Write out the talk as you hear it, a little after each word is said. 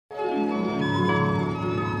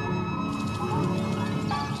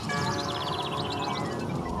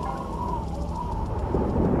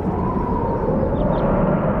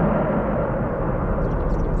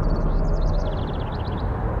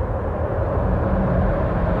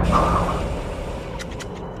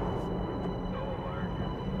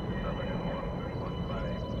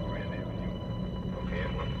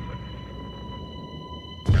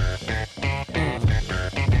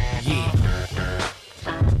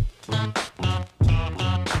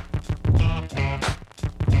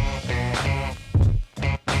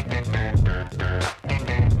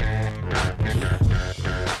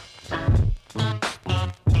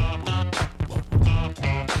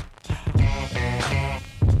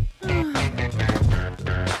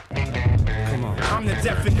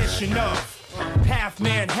definition of half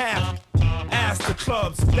man, half ass the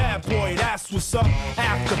clubs. Bad boy, that's what's up.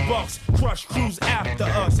 After bucks, crush crews after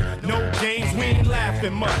us. No games, we ain't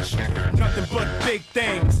laughing much. Nothing but big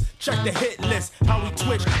things. Check the hit list, how we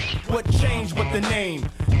twitch. What changed with the name?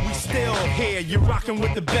 We still here, you're rocking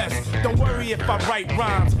with the best. Don't worry if I write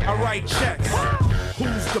rhymes, I write checks.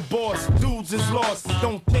 Who's the boss? Dudes is lost.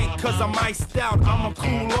 Don't think cause I'm iced out, I'ma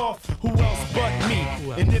cool off. Who else but me?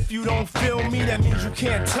 And if you don't feel me, that means you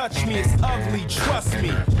can't touch me. It's ugly, trust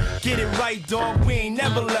me. Get it right, dog, we ain't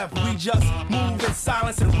never left. We just move in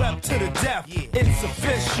silence and rep to the death. It's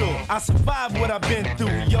official, I survived what I've been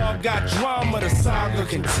through. Y'all got drama, the saga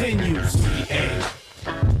continues. We ain't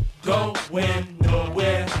going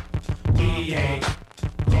nowhere. We ain't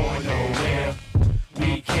going nowhere.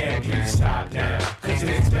 We can't be stopped now, cause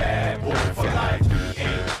it's bad boy for life. We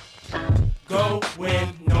ain't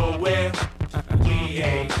going nowhere. We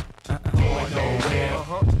ain't going nowhere.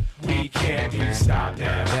 We can't be stopped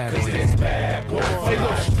now, cause it's bad boy for life. They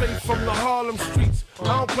go straight from the Harlem streets.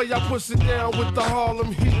 I don't play, y'all push it down with the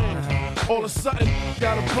Harlem heat. All of a sudden,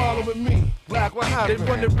 got a problem with me. Black, what happened? They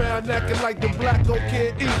run around acting like the black don't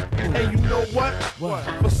can't eat. And you know what?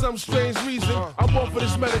 For some strange reason, I'm on for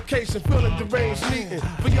this medication, feeling deranged, needing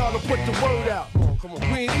for y'all to put the word out.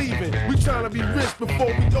 We ain't leaving. We trying to be rich before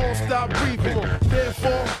we all stop breathing.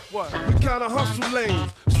 Therefore, we kinda hustle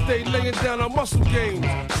lanes. Stay laying down our muscle games.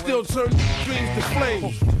 Still turn dreams to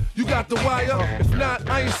flames. You got the wire? If not,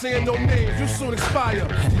 I ain't saying no names. You soon expire.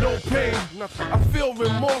 No pain. I feel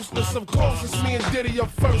remorseless. Of course, it's me and Diddy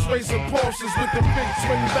up first, racing Porsches with the big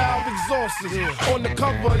twin valve exhausts. On the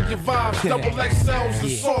cover of your vibes, double XLs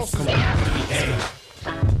and sauces. We ain't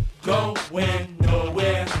going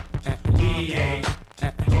nowhere. We ain't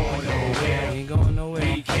going nowhere. We ain't going nowhere.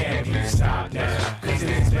 We can't be stopped now, cause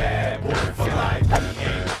it's bad boy for life.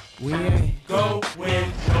 We ain't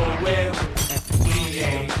going nowhere. We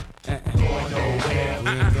ain't going nowhere. We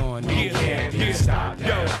ain't going We nowhere. can't be stopped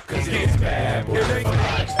now, cause it's bad boy for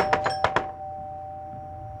life.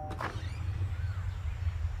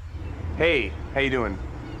 Hey, how you doing?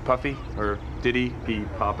 Puffy or Diddy,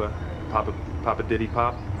 Papa Diddy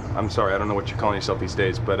Pop? I'm sorry, I don't know what you're calling yourself these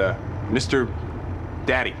days, but Mr.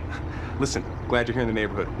 Daddy. Listen, glad you're here in the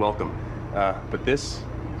neighborhood. Welcome. But this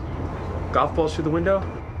golf balls through the window,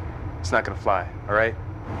 it's not gonna fly, all right?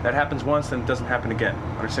 That happens once, then it doesn't happen again.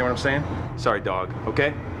 Understand what I'm saying? Sorry, dog,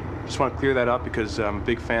 okay? Just want to clear that up because I'm a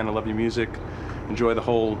big fan. I love your music. Enjoy the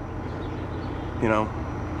whole, you know,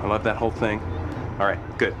 I love that whole thing. All right,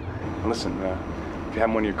 good. Now listen, if you're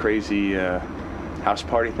having one of your crazy house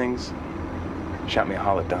party things, shout me a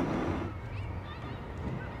holla done.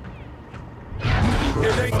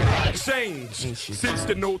 It ain't changed since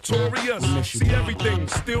the notorious. See,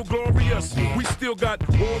 everything's still glorious. We still got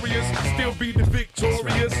warriors, still be the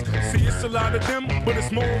victorious. See, it's a lot of them, but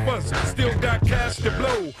it's more of us. Still got cash to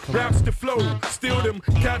blow, raps to flow. Still them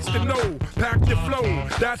cats to know, pack the flow,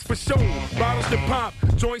 that's for sure. Bottles to pop,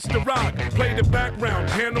 joints to rock. Play the background,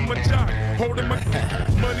 handle my jock. Holding my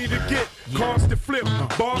money to get, cars to flip.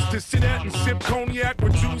 Bars to sit at and sip cognac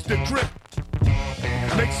with juice to drip.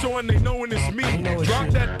 Make sure they knowin' it's me. Drop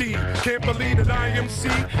that D, can't believe that I MC.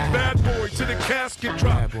 Bad boy to the casket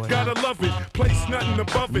drop. Gotta love it, place nothing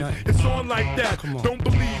above it. It's on like that. Don't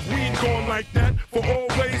believe we ain't going like that. For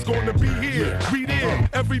always gonna be here. We there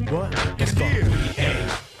every month. It's here. We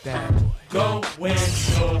ain't going nowhere. We ain't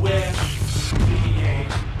going nowhere. We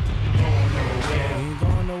ain't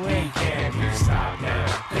going nowhere. We can't be stopped now,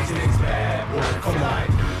 cause it's bad boy for life.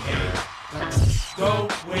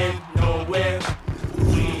 We ain't going nowhere.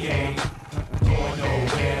 We ain't going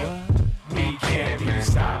nowhere. We can't be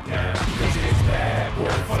stopped now, cause it's bad boy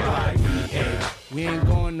for life. We ain't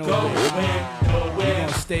going nowhere. We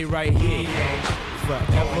gonna stay right here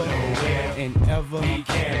forever and ever. We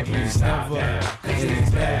can't be stopped now, cause it's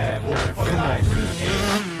bad boy for life.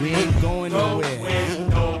 We ain't going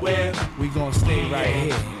nowhere. We gonna stay right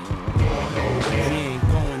here. We ain't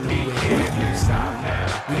going nowhere. We can't be stopped now,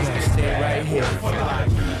 We gonna stay right here for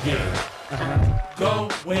life.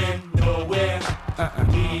 Going nowhere.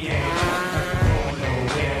 We ain't going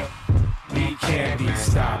nowhere. We can't be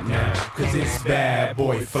stopped now, cause it's bad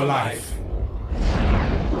boy for life.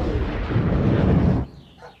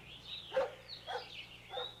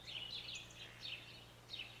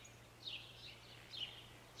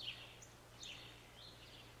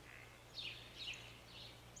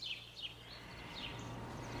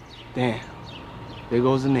 Damn, there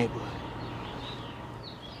goes the neighborhood.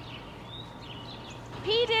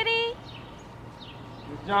 P. Diddy.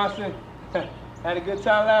 Miss Johnson, had a good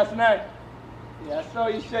time last night. Yeah, I saw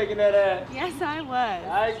you shaking that ass. Yes, I was.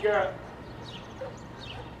 All right, girl.